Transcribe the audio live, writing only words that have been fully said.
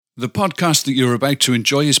The podcast that you're about to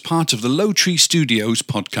enjoy is part of the Low Tree Studios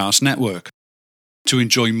podcast network. To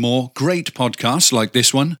enjoy more great podcasts like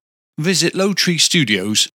this one, visit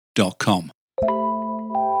lowtreestudios.com.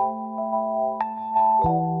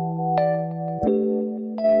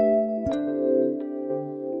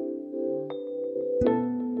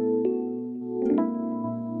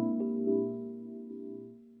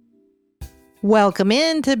 Welcome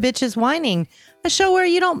in to Bitches Whining, a show where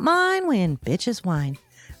you don't mind when bitches whine.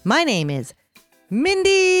 My name is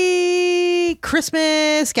Mindy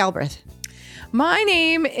Christmas Galbraith. My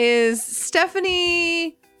name is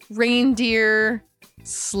Stephanie Reindeer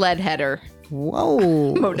Sledheader.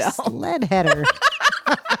 Whoa. Modell. Sledheader.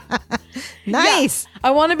 Nice. Yeah, I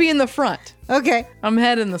want to be in the front. Okay. I'm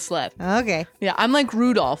head in the sled. Okay. Yeah, I'm like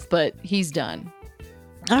Rudolph, but he's done.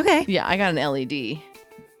 Okay. Yeah, I got an LED.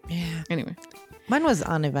 Yeah. Anyway. Mine was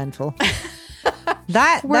uneventful.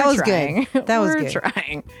 That We're was trying. good. That was We're good.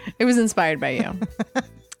 trying. It was inspired by you.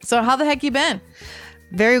 So how the heck you been?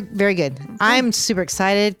 Very, very good. I'm super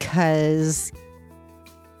excited because...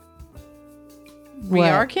 We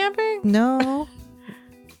are camping? No.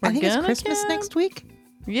 We're I think it's gonna Christmas camp? next week.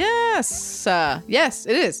 Yes. Yes,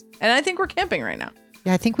 it is. And I think we're camping right now.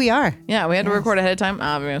 Yeah, I think we are. Yeah, we had to record ahead of time,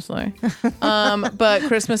 obviously. But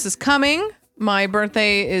Christmas is coming. My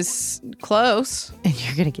birthday is close. And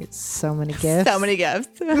you're going to get so many gifts. So many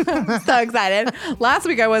gifts. So excited. Last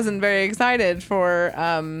week I wasn't very excited for,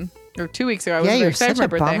 or 2 weeks ago I wasn't very excited for my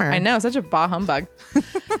birthday. Bummer. I know, such a bah humbug.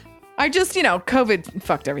 I just, COVID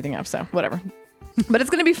fucked everything up, so whatever. But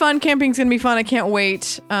it's going to be fun. Camping's going to be fun. I can't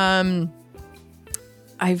wait.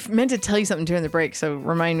 I've meant to tell you something during the break, so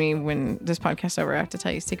remind me when this podcast's over. I have to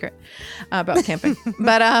tell you a secret about camping.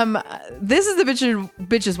 But this is the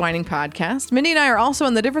Bitches Whining podcast. Mindy and I are also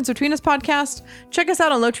on the Difference Between Us podcast. Check us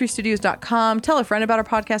out on lowtreestudios.com. Tell a friend about our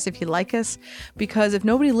podcast if you like us, because if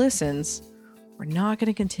nobody listens, we're not going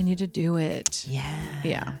to continue to do it.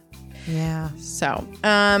 Yeah. So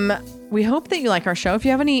we hope that you like our show. If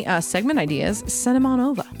you have any segment ideas, send them on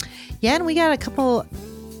over. Yeah, and we got a couple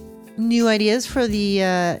new ideas for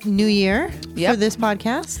the new year for this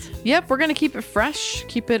podcast. Yep, we're going to keep it fresh,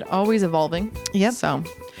 keep it always evolving. Yep. So,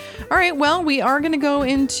 all right, well, we are going to go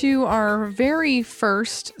into our very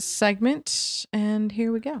first segment, and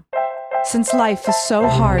here we go. Since life is so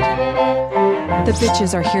hard, the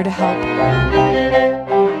bitches are here to help.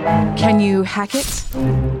 Can you hack it?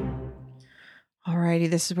 Alrighty,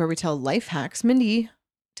 this is where we tell life hacks. Mindy,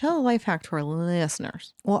 tell a life hack to our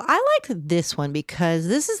listeners. Well, I liked this one because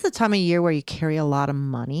this is the time of year where you carry a lot of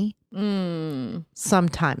money.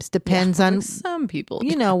 Sometimes. Depends on some people.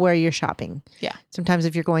 Where you're shopping. Yeah. Sometimes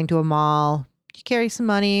if you're going to a mall, you carry some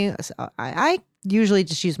money. I usually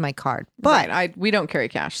just use my card. But we don't carry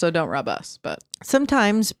cash, so don't rub us. But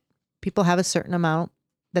sometimes people have a certain amount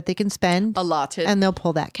that they can spend. Allotted. And they'll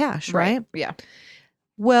pull that cash, right? Yeah.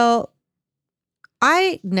 Well,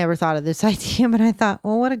 I never thought of this idea, but I thought,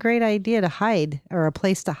 well, what a great idea to hide, or a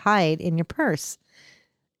place to hide in your purse.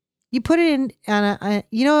 You put it in on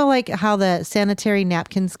like how the sanitary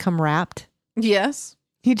napkins come wrapped? Yes.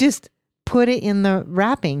 You just put it in the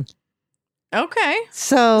wrapping. Okay.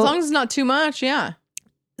 So as long as it's not too much, yeah.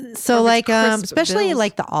 So like especially bills.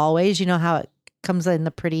 like the Always, how it comes in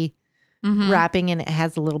the pretty wrapping and it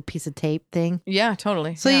has a little piece of tape thing. Yeah,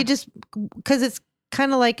 totally. So you just, because it's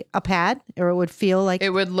kind of like a pad, or it would feel like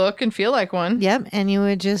it would look and feel like one. Yep. And you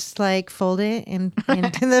would just like fold it into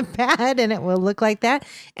the pad and it will look like that.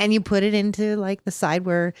 And you put it into like the side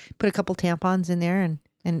where put a couple tampons in there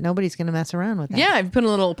and nobody's going to mess around with that. Yeah. If you put a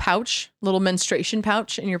little menstruation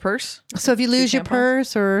pouch in your purse. So if you lose your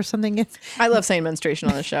purse or something. I love saying menstruation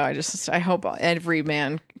on the show. I hope every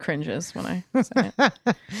man cringes when I say it.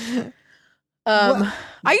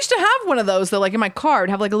 I used to have one of those though, like in my car,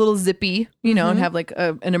 have like a little zippy, and have like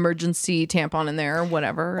an emergency tampon in there or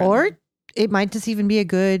whatever. Or it might just even be a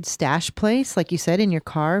good stash place, like you said, in your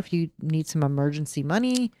car if you need some emergency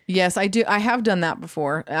money. Yes, I do. I have done that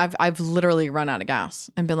before. I've literally run out of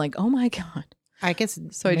gas and been like, oh my God. I guess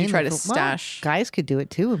so. I do try to stash. Guys could do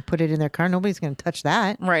it too and put it in their car. Nobody's going to touch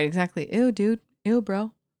that. Right. Exactly. Ew, dude. Ew,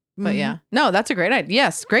 bro. But yeah, no, that's a great idea.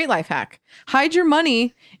 Yes, great life hack. Hide your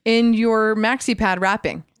money in your maxi pad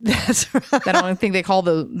wrapping. That's right. I don't think they call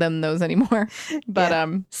them those anymore.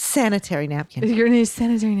 But sanitary napkin. You're gonna use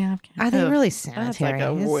sanitary napkin. Are they really sanitary? That's like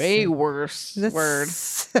a way worse word.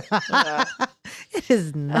 It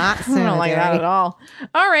is not sanitary. I don't like that at all.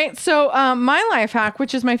 All right, so my life hack,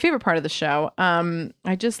 which is my favorite part of the show.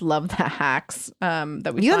 I just love the hacks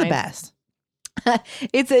that we. You're find. the best.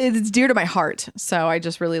 It's dear to my heart, so I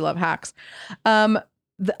just really love hacks. And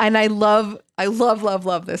I love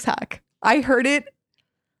this hack. I heard it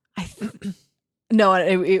No,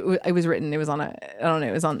 it was written. It was on I don't know.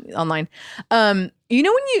 It was online. You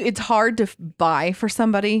know when it's hard to buy for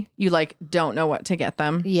somebody, you like don't know what to get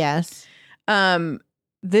them. Yes.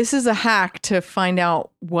 This is a hack to find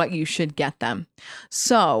out what you should get them.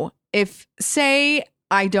 So if say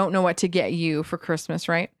I don't know what to get you for Christmas,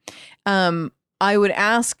 right? I would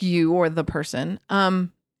ask you or the person,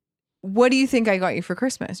 what do you think I got you for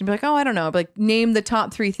Christmas? And be like, oh, I don't know. I'd be like, name the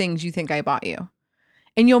top 3 things you think I bought you.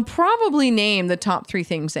 And you'll probably name the top 3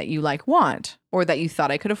 things that you like want, or that you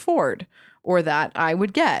thought I could afford, or that I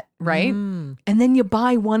would get, right? Mm. And then you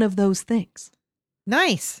buy one of those things.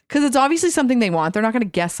 Nice. Because it's obviously something they want. They're not going to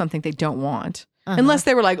guess something they don't want. Uh-huh. Unless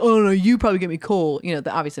they were like, oh, no, you probably get me coal. You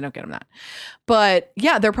know, obviously don't get them that. But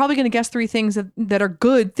yeah, they're probably going to guess 3 things that are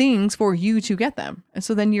good things for you to get them. And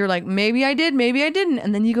so then you're like, maybe I did, maybe I didn't.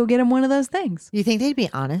 And then you go get them one of those things. You think they'd be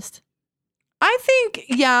honest? I think,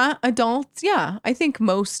 yeah, adults. Yeah. I think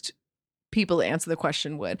most people that answer the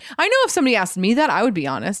question would. I know if somebody asked me that, I would be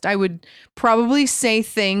honest. I would probably say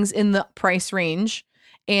things in the price range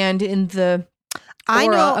and in the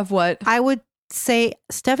aura of what I would say,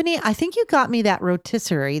 Stephanie, I think you got me that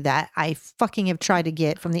rotisserie that I fucking have tried to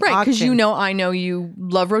get from the auction. Right, because I know you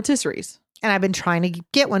love rotisseries. And I've been trying to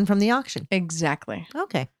get one from the auction. Exactly.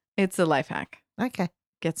 Okay. It's a life hack. Okay.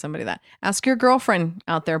 Get somebody that. Ask your girlfriend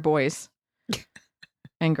out there, boys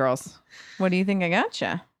and girls. What do you think I got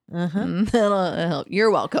you? Uh-huh. That'll help.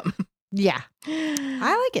 You're welcome. Yeah.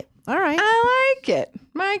 I like it. All right. I like it.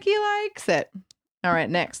 Mikey likes it. All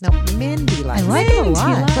right, next. No, Mindy likes it. I like it a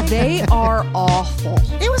lot. They are awful.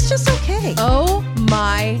 It was just okay. Oh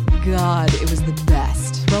my God. It was the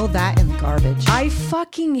best. Throw that in the garbage. I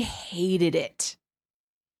fucking hated it.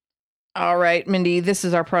 All right, Mindy, this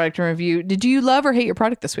is our product review. Did you love or hate your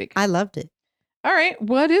product this week? I loved it. All right.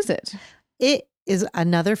 What is it? It is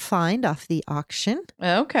another find off the auction.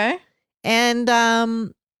 Okay. And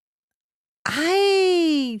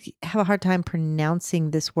I have a hard time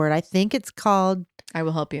pronouncing this word. I think it's called, I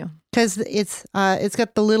will help you. because it's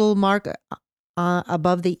got the little mark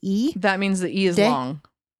above the E. That means the E is long.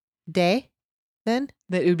 De, then?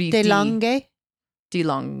 That it would be De longue. De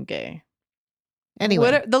longue.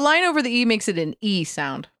 Anyway. The line over the E makes it an E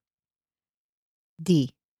sound.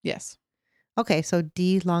 D. Yes. Okay, so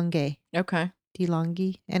de longue. Okay. De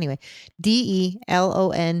longue. Anyway,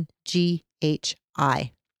 DELONGHI.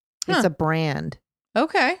 It's a brand.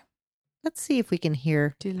 Okay. Let's see if we can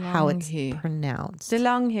hear how it's DeLonghi. pronounced. De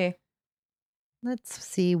longue. Let's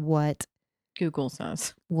see what Google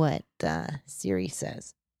says. Siri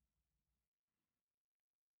says.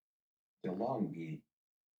 DeLonghi.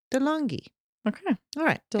 DeLonghi. Okay. All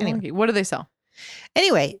right. DeLonghi. Anyway. What do they sell?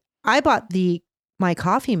 Anyway, I bought my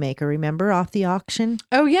coffee maker, remember, off the auction?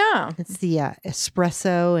 Oh, yeah. It's the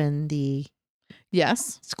espresso and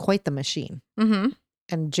Yes. it's quite the machine. Mm-hmm.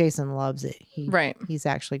 And Jason loves it. Right. He's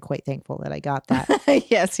actually quite thankful that I got that.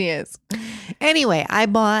 Yes, he is. Anyway, I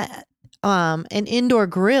bought an indoor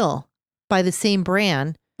grill by the same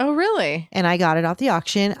brand, Oh, really? and I got it off the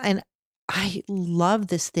auction, and I love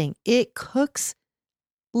this thing. It cooks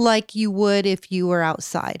like you would if you were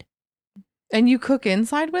outside. And you cook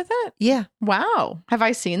inside with it? Yeah. Wow. Have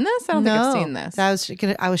I seen this? I don't think I've seen this.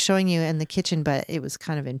 I was showing you in the kitchen, but it was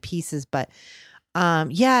kind of in pieces. But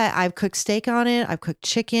yeah, I've cooked steak on it. I've cooked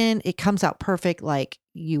chicken. It comes out perfect like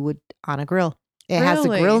you would on a grill. It has the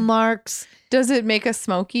Really? grill marks. Does it make a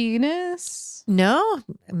smokiness? No,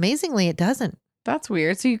 amazingly, it doesn't. That's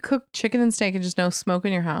weird. So you cook chicken and steak and just no smoke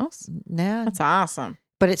in your house? Nah. That's awesome.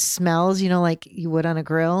 But it smells, like you would on a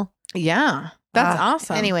grill. Yeah. That's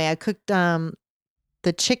awesome. Anyway, I cooked the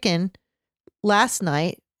chicken last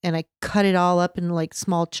night, and I cut it all up in like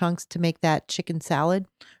small chunks to make that chicken salad.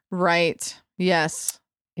 Right. Yes.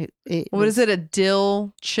 What is it? it? A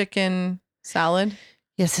dill chicken salad?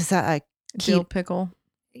 Yes, it's a Dill pickle.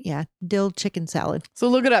 yeah, dill chicken salad. So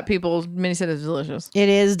look it up, people. Minnie said it's delicious. It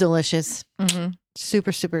is delicious. Mm-hmm.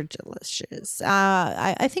 Super, super delicious.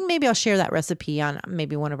 I think maybe I'll share that recipe on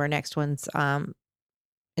maybe one of our next ones.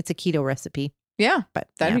 It's a keto recipe. Yeah. But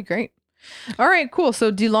That'd be great. All right, cool.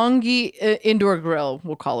 So DeLonghi indoor grill,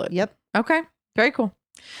 we'll call it. Yep. Okay. Very cool.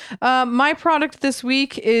 My product this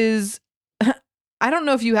week is, I don't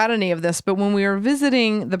know if you had any of this, but when we were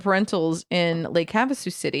visiting the parentals in Lake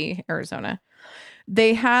Havasu City, Arizona,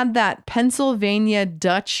 they had that Pennsylvania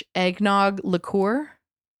Dutch eggnog liqueur.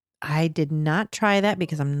 I did not try that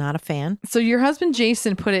because I'm not a fan. So your husband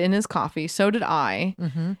Jason put it in his coffee. So did I.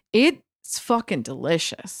 Mm-hmm. It's fucking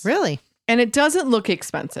delicious. Really? And it doesn't look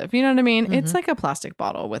expensive. You know what I mean? Mm-hmm. It's like a plastic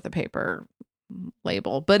bottle with a paper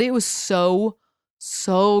label, but it was so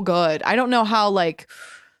good. I don't know how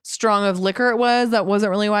strong of liquor it was. That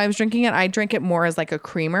wasn't really why I was drinking it. I drank it more as like a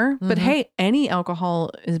creamer. But Mhm. hey, any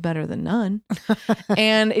alcohol is better than none.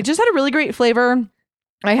 And it just had a really great flavor.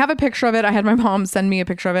 I have a picture of it. I had my mom send me a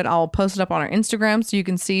picture of it. I'll post it up on our Instagram so you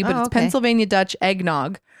can see. But Oh, it's okay. Pennsylvania Dutch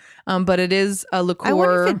eggnog. But it is a liqueur. I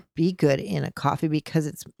wonder if it'd be good in a coffee because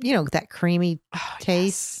it's, that creamy Oh,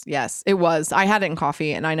 taste. Yes, it was. I had it in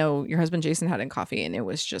coffee, and I know your husband Jason had it in coffee, and it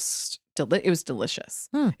was just it was delicious.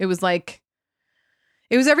 It was like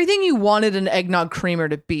it was everything you wanted an eggnog creamer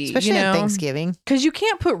to be, Especially at Thanksgiving. because you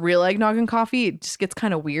can't put real eggnog in coffee. It just gets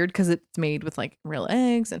kind of weird because it's made with like real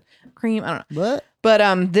eggs and cream. I don't know, What?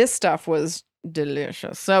 but this stuff was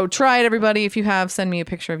delicious. So try it, everybody. If you have, send me a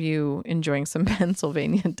picture of you enjoying some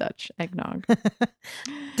Pennsylvania Dutch eggnog.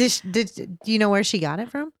 Do you know where she got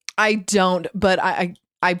it from? I don't, but I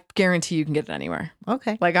guarantee you can get it anywhere.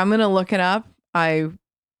 Okay. Like, I'm gonna look it up. I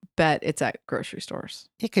bet it's at grocery stores.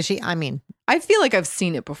 Because I feel like I've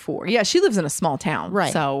seen it before. Yeah, she lives in a small town,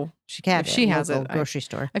 Right. So she can have If it she at has local it, grocery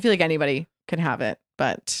store. I feel like anybody can have it.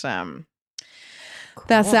 But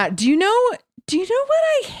that's that. Do you know what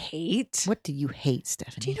I hate? What do you hate,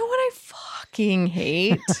 Stephanie? Do you know what I fucking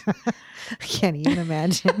hate? I can't even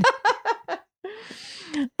imagine.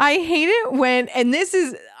 I hate it when, and this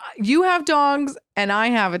is, you have dogs and I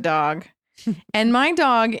have a dog, and my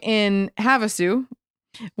dog in Havasu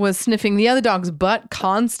was sniffing the other dog's butt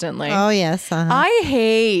constantly. Oh, yes. Uh-huh. I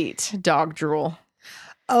hate dog drool.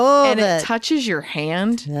 Oh, And it touches your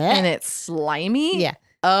hand Blech. and it's slimy. yeah.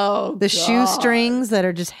 Oh, The God. shoestrings that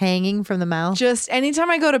are just hanging from the mouth. Just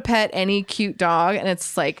anytime I go to pet any cute dog and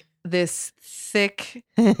it's like this thick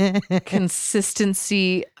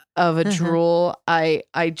consistency of a Uh-huh. drool,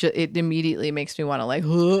 it immediately makes me want to like,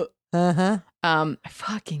 Uh-huh. I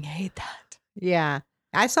fucking hate that. Yeah.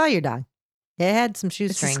 I saw your dog. It had some It's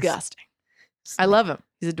shoestrings. disgusting. I love him.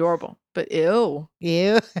 He's adorable, but ew.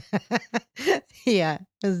 You. Yeah.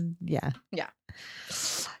 Yeah. Yeah.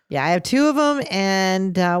 Yeah. I have two of them,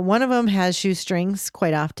 and one of them has shoestrings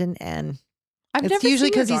quite often, and I've it's never usually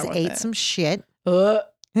seen your because he's dog with ate it. some shit. Ugh.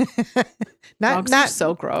 not Dogs are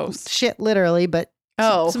so gross. shit, literally, but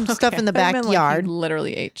some stuff okay. in the I meant like he backyard.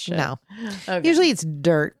 literally ate shit. No. Okay. Usually it's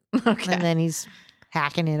dirt, okay. and then he's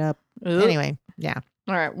hacking it up. Ugh. Anyway, yeah.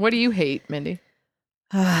 All right. What do you hate, Mindy?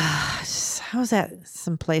 I was at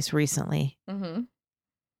some place recently. Mm-hmm.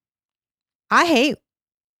 I hate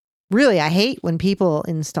when people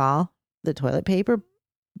install the toilet paper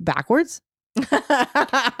backwards.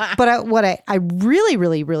 But what I really,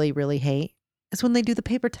 really, really, really hate is when they do the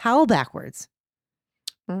paper towel backwards.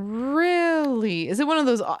 Really? Is it one of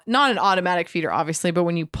those, not an automatic feeder, obviously, but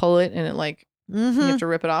when you pull it and it like, Mhm. you have to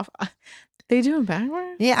rip it off? They do it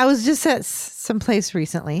backwards? Yeah, I was just at some place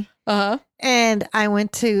recently, Uh-huh. and I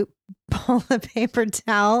went to pull the paper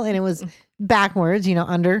towel, and it was backwards,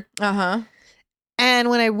 under. Uh-huh. And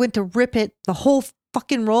when I went to rip it, the whole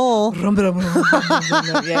fucking roll. Yeah.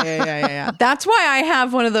 That's why I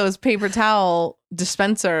have one of those paper towel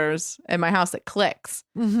dispensers in my house that clicks.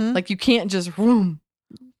 Mhm. Like, you can't just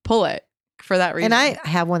pull it for that reason. And I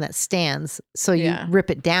have one that stands, so you Yeah. rip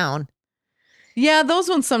it down. Yeah, those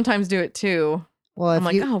ones sometimes do it too. Well, I'm if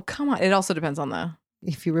like, you oh, come on. It also depends on the,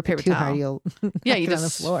 if you rip paper it too towel. hard, you'll yeah, knock you it on the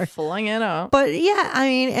just floor. fling it up. But yeah, I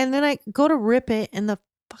mean, and then I go to rip it, and the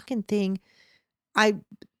fucking thing, I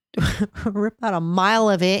rip out a mile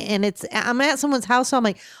of it, and I'm at someone's house, so I'm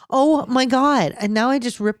like, oh my God. And now I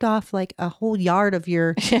just ripped off like a whole yard of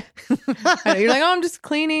your. I know, you're like, oh, I'm just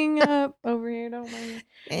cleaning up over here. Don't mind me.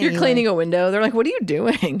 You're Anyway, cleaning a window. They're like, what are you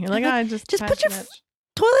doing? You're like, I just Just put patching your it."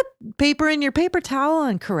 toilet paper in your paper towel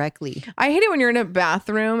on correctly. I hate it when you're in a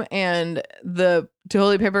bathroom and the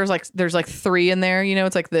toilet paper is like, there's like 3 in there,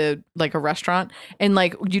 it's like like a restaurant, and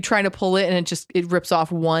like you try to pull it and it rips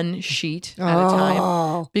off one sheet at a time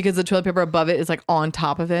Oh. because the toilet paper above it is like on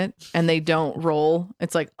top of it and they don't roll.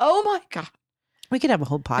 It's like, oh my God. We could have a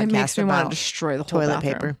whole podcast It makes me want to about destroy the whole toilet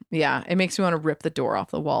bathroom. paper. Yeah. It makes me want to rip the door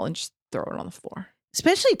off the wall and just throw it on the floor.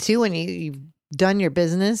 especially too when you've done your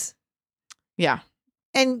business. Yeah.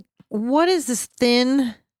 And what is this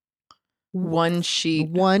thin One sheet.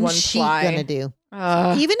 one sheet ply. gonna do?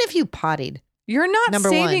 Ugh. Even if you pottied. You're not Number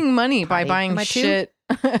saving money by potty. buying Am I two? shit.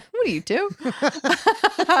 What are you, two?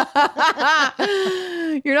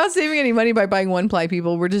 You're not saving any money by buying 1-ply,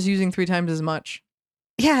 people. We're just using 3 times as much.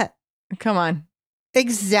 Yeah, Come on.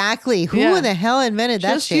 exactly. Who Yeah. in the hell invented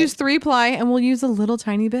that Just shit? use 3-ply and we'll use a little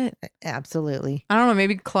tiny bit. Absolutely. I don't know,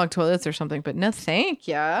 maybe clog toilets or something, but no thank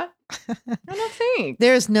ya. No thanks.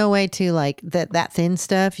 There's no way to like that thin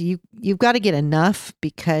stuff. You've got to get enough,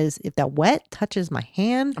 because if that wet touches my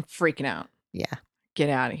hand, I'm freaking out. yeah. Get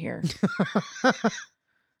out of here.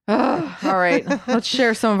 All right. Let's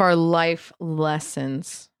share some of our life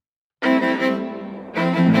lessons.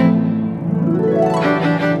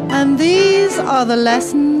 And these are the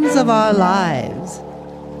lessons of our lives.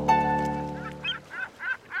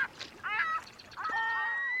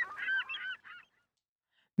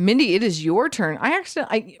 Mindy, it is your turn. I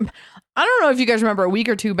don't know if you guys remember a week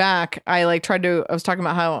or two back, I was talking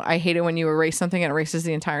about how I hate it when you erase something and it erases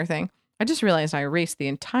the entire thing. I just realized I erased the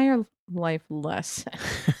entire life lesson.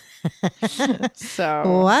 So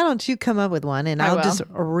Why don't you come up with one and I I'll will. just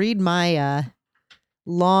read my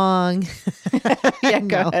long. yeah,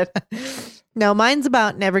 go ahead. No, mine's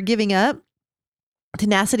about never giving up.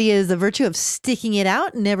 Tenacity is the virtue of sticking it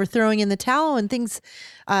out, never throwing in the towel when things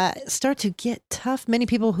start to get tough. Many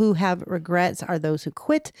people who have regrets are those who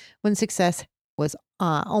quit when success was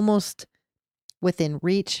almost within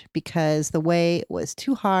reach because the way was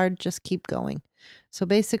too hard. Just keep going. So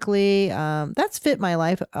basically, that's fit my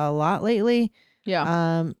life a lot lately.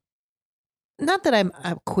 Yeah. Not that I'm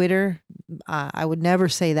a quitter. I would never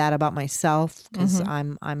say that about myself because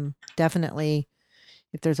Mhm. I'm definitely,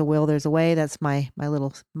 if there's a will, there's a way. That's my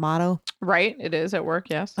little motto. Right. It is at work.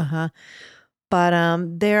 Yes.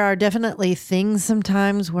 But there are definitely things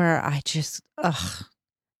sometimes where I just,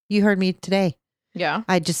 you heard me today. Yeah.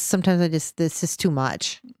 This is too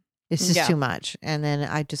much. It's just Yeah. too much. And then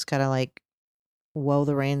I just gotta like woe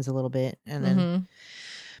the reins a little bit. And then, Mhm.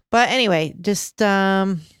 but anyway, just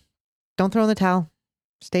don't throw in the towel.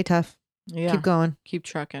 Stay tough. Yeah. Keep going. Keep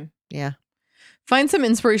trucking. Yeah. Find some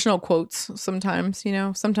inspirational quotes sometimes,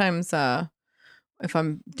 sometimes if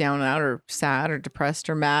I'm down and out or sad or depressed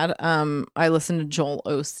or mad, I listen to Joel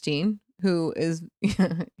Osteen, who is,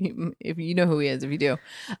 if you know who he is, if you do,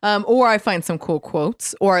 or I find some cool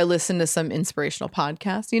quotes, or I listen to some inspirational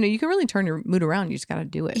podcasts. You can really turn your mood around. You just got to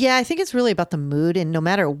do it. Yeah, I think it's really about the mood, and no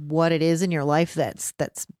matter what it is in your life that's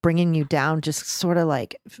bringing you down, just sort of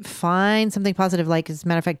like find something positive. Like, as a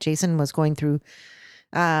matter of fact, Jason was going through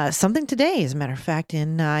something today, as a matter of fact,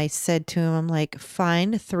 and I said to him, I'm like,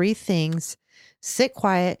 find 3 things, sit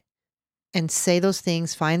quiet, and say those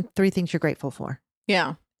things. Find 3 things you're grateful for.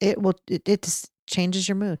 Yeah. It just changes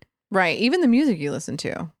your mood. Right. Even the music you listen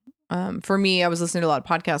to. For me, I was listening to a lot of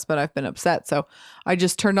podcasts, but I've been upset. So I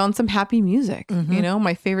just turned on some happy music, Mhm.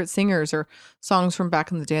 my favorite singers or songs from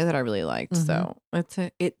back in the day that I really liked. So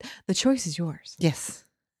the choice is yours. Yes.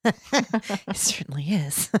 It certainly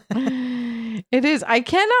is. It is. I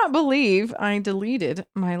cannot believe I deleted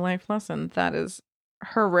my life lesson. That is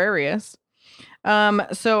hilarious.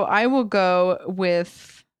 So I will go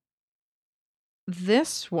with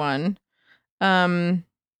this one.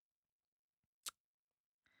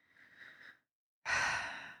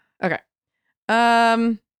 Okay.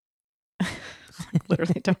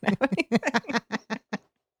 Literally don't have anything.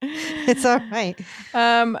 It's all right.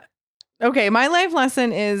 Okay, my life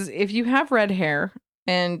lesson is if you have red hair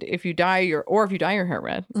and if you dye your hair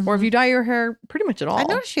red, or if you dye your hair pretty much at all. I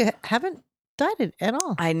noticed you haven't dyed it at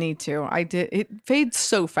all. I need to. I did. It fades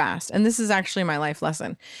so fast. And this is actually my life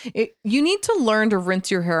lesson. You need to learn to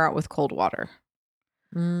rinse your hair out with cold water.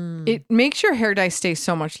 It makes your hair dye stay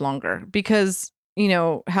so much longer because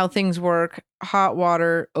how things work. Hot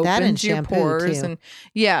water opens your pores too.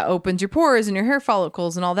 opens your pores and your hair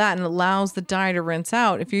follicles and all that, and allows the dye to rinse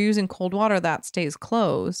out. If you're using cold water, that stays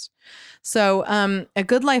closed. So a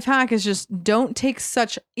good life hack is just don't take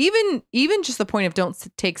such, even just the point of don't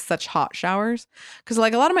take such hot showers. Because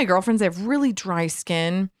like a lot of my girlfriends, they have really dry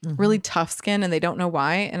skin, really tough skin, and they don't know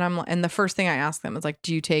why. And the first thing I ask them is like,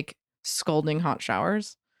 do you take scalding hot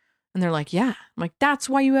showers? And they're like, yeah. I'm like, that's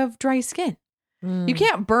why you have dry skin. You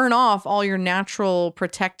can't burn off all your natural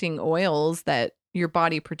protecting oils that your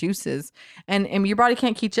body produces, and your body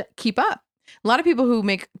can't keep up. A lot of people who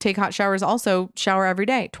take hot showers also shower every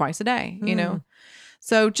day, twice a day,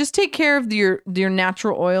 So just take care of your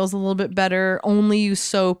natural oils a little bit better. Only use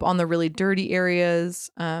soap on the really dirty areas,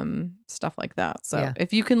 stuff like that. So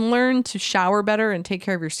if you can learn to shower better and take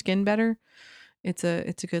care of your skin better, it's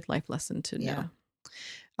a good life lesson to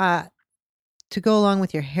know. To go along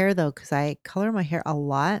with your hair, though, because I color my hair a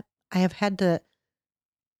lot, I have had to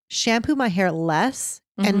shampoo my hair less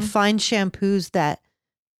and find shampoos that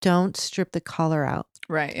don't strip the color out.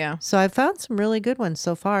 Right, yeah. So I found some really good ones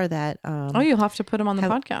so far that you'll have to put them on the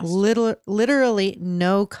podcast. Literally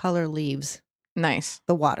no color leaves Nice.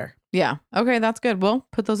 the water. Yeah. Okay, that's good. We'll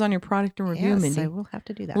put those on your product and review, Yes, Mindy. I will have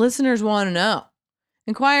to do that. Listeners want to know.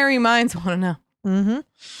 Inquiring minds want to know. Mm-hmm.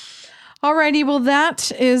 Alrighty, well,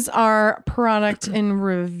 that is our product in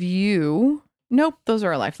review. Nope, those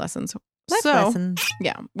are our life lessons. Lessons.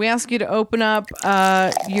 Yeah, we ask you to open up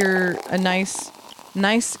a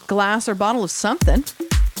nice glass or bottle of something.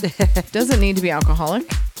 Doesn't need to be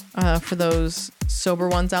alcoholic. For those sober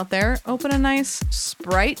ones out there, open a nice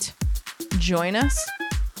Sprite. Join us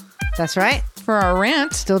That's right. for our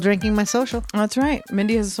rant. Still drinking my social. That's right.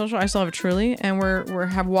 Mindy has a social. I still have a Truly, and we're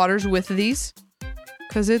have waters with these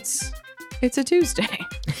because it's a Tuesday.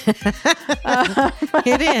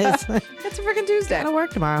 It is. It's a freaking Tuesday. Gotta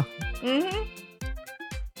work tomorrow. Mm-hmm.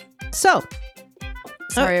 So,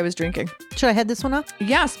 Sorry, I was drinking. should I head this one off?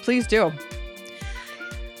 Yes, please do.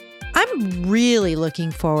 I'm really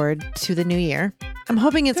looking forward to the new year. I'm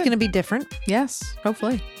hoping it's going to be different. Yes,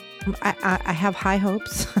 hopefully. I have high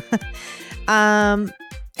hopes. And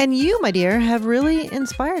you, my dear, have really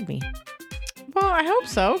inspired me. Well, I hope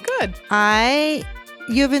so. Good.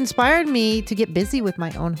 You've inspired me to get busy with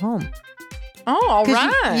my own home. Oh, all 'Cause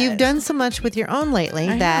right. You've done so much with your own lately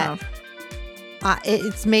I that have.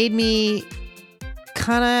 it's made me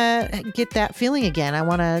kind of get that feeling again. I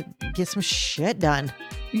want to get some shit done.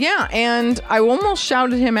 Yeah, and I almost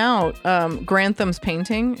shouted him out. Grantham's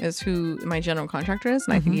Painting is who my general contractor is,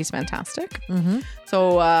 and I think he's fantastic. Mm-hmm.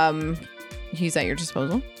 So he's at your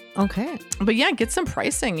disposal. Okay. But yeah, get some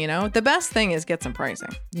pricing, The best thing is get some pricing.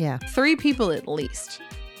 Yeah. 3 people at least.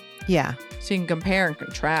 Yeah. So you can compare and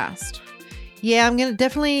contrast. Yeah, I'm going to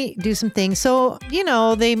definitely do some things. So,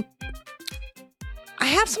 I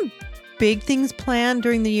have some big things planned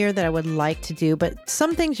during the year that I would like to do, but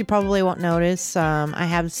some things you probably won't notice. I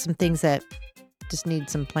have some things that just need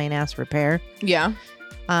some plain ass repair. Yeah.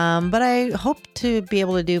 But I hope to be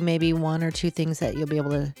able to do maybe 1 or 2 things that you'll be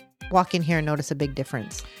able to walk in here and notice a big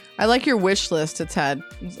difference. I like your wish list. It's had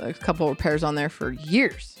a couple repairs on there for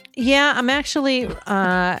years. Yeah, I'm actually,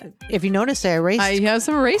 if you noticed, I erased. I have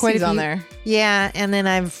some Quite a erasings on few. there. Yeah, and then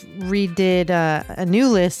I've redid a new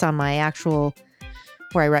list on my actual,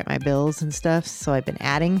 where I write my bills and stuff. So I've been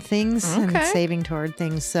adding things and Okay. saving toward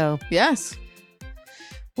things. So Yes.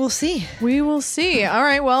 we'll see. We will see. All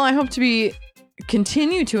right. Well, I hope to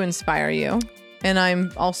continue to inspire you. And I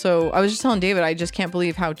was just telling David, I just can't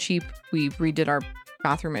believe how cheap we redid our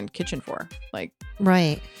bathroom and kitchen for. Like,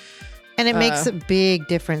 Right. And it makes a big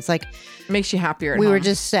difference. Like, makes you happier. At we were home.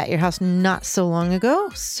 just at your house not so long ago.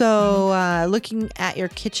 So looking at your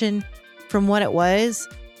kitchen from what it was,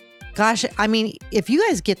 gosh, I mean, if you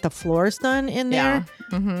guys get the floors done in there,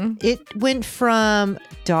 Yeah. Mm-hmm. it went from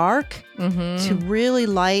dark Mm-hmm. to really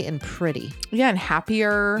light and pretty. Yeah, and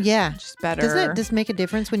happier. Yeah. Just better. Does it just make a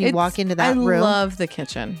difference when you walk into that I room? love the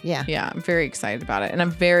kitchen. Yeah. Yeah. I'm very excited about it. And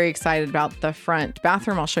I'm very excited about the front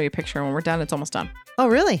bathroom. I'll show you a picture when we're done. It's almost done. Oh,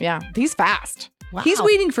 really? Yeah. He's fast. Wow. He's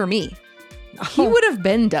waiting for me. He Oh. would have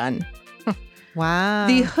been done. Wow.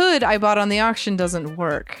 The hood I bought on the auction doesn't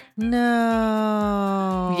work.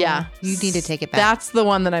 No. Yeah. You need to take it back. That's the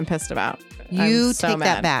one that I'm pissed about. You I'm so take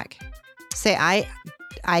that mad. back. Say, I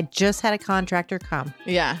just had a contractor come.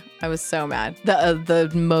 Yeah, I was so mad. The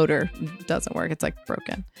motor doesn't work. It's like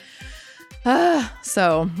broken.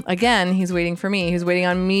 So again, he's waiting for me. He's waiting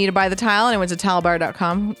on me to buy the tile, and I went to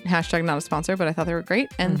tilebar.com. # not a sponsor, but I thought they were great.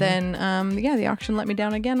 And then, the auction let me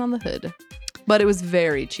down again on the hood, but it was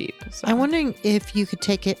very cheap. So I'm wondering if you could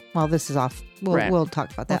take it. Well, this is off. Right. We'll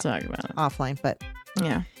talk about we'll that talk about it. offline. But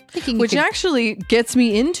Yeah, thinking, which actually gets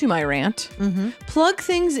me into my rant. Mhm. Plug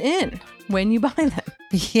things in when you buy them.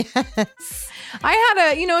 Yes. I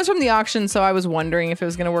had it was from the auction, so I was wondering if it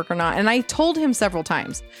was going to work or not. And I told him several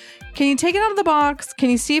times, can you take it out of the box? Can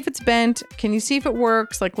you see if it's bent? Can you see if it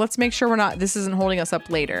works? Like, let's make sure this isn't holding us up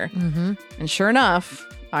later. Mm-hmm. And sure enough,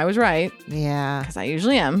 I was right, Yeah. because I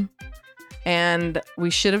usually am. And we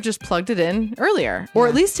should have just plugged it in earlier, or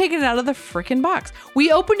at least taken it out of the freaking box.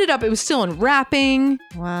 We opened it up. It was still in wrapping.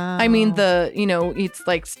 Wow. I mean, it's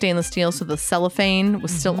like stainless steel, so the cellophane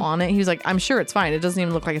was still on it. He was like, I'm sure it's fine. It doesn't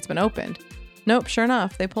even look like it's been opened. Nope, sure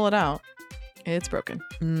enough, they pull it out. It's broken.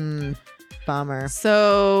 Bummer.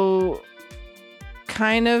 So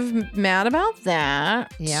kind of mad about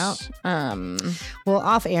that. Yeah. Well,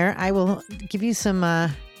 off air, I will give you some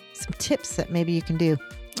tips that maybe you can do.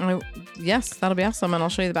 yes, that'll be awesome, and I'll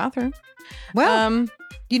show you the bathroom. Well,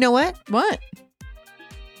 you know what? What?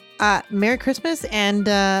 Merry Christmas and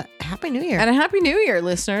Happy New Year. And a Happy New Year,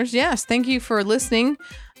 listeners. Yes, thank you for listening.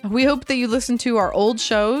 We hope that you listen to our old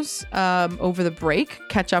shows over the break.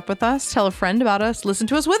 Catch up with us. Tell a friend about us. Listen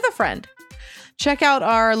to us with a friend. Check out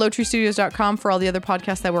our lowtreestudios.com for all the other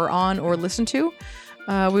podcasts that we're on or listen to.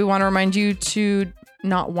 We want to remind you to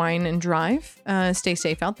not whine and drive. Stay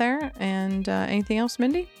safe out there. And anything else,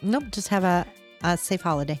 Mindy? Nope. Just have a safe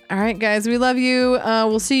holiday. All right, guys. We love you.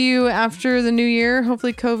 We'll see you after the new year.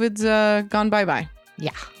 Hopefully COVID's gone bye-bye. Yeah.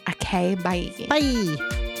 Okay, bye.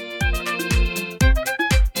 Bye.